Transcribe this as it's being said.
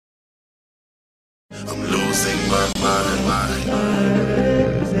I'm losing my mind.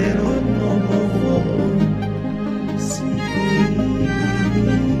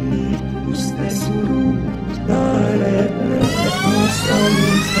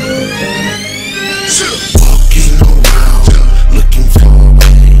 Walking around, looking for a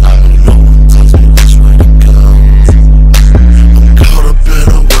way. No one tells me which way to go. I'm caught up in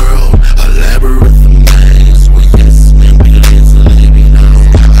a world, a labyrinth of maze, where yes men could easily be known.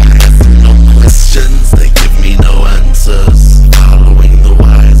 I ask them no questions, they give me no answers. Following the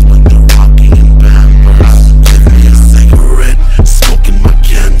wise, but they're walking in pampers. Give me a cigarette, smoking my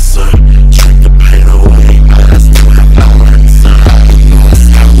cancer. Drink the pain away, but I still have no answer.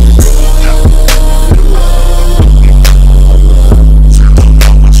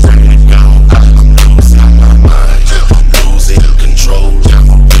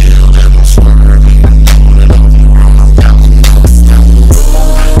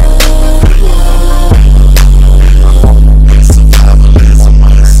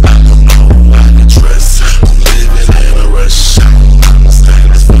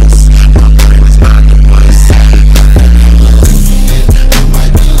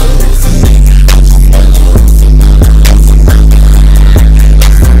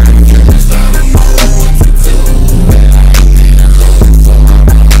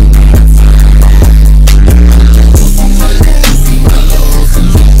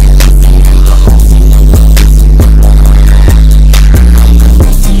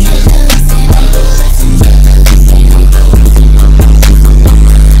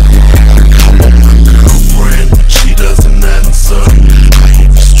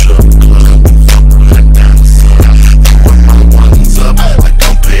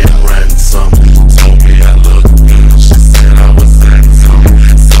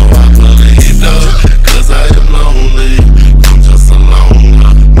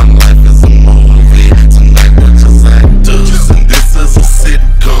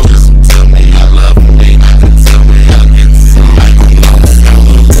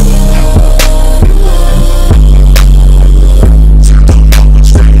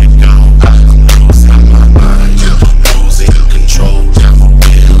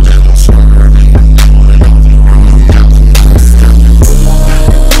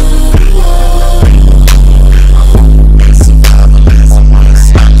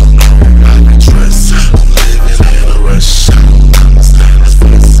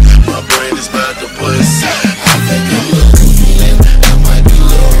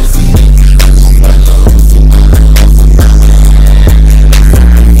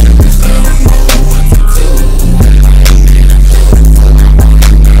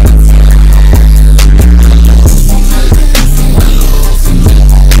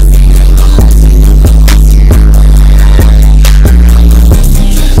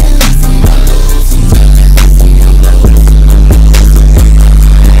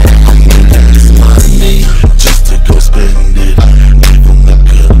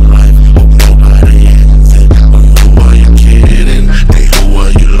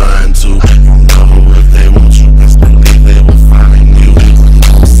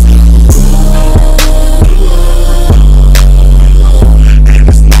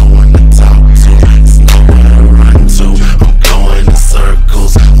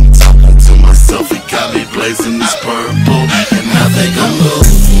 Blazing this purple, and I think I'm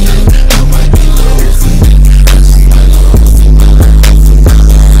losing. I might be losing. I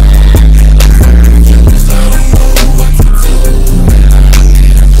don't know what to do.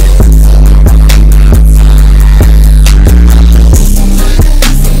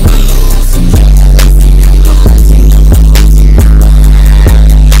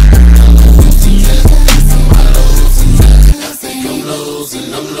 I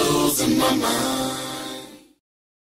think I'm losing my mind.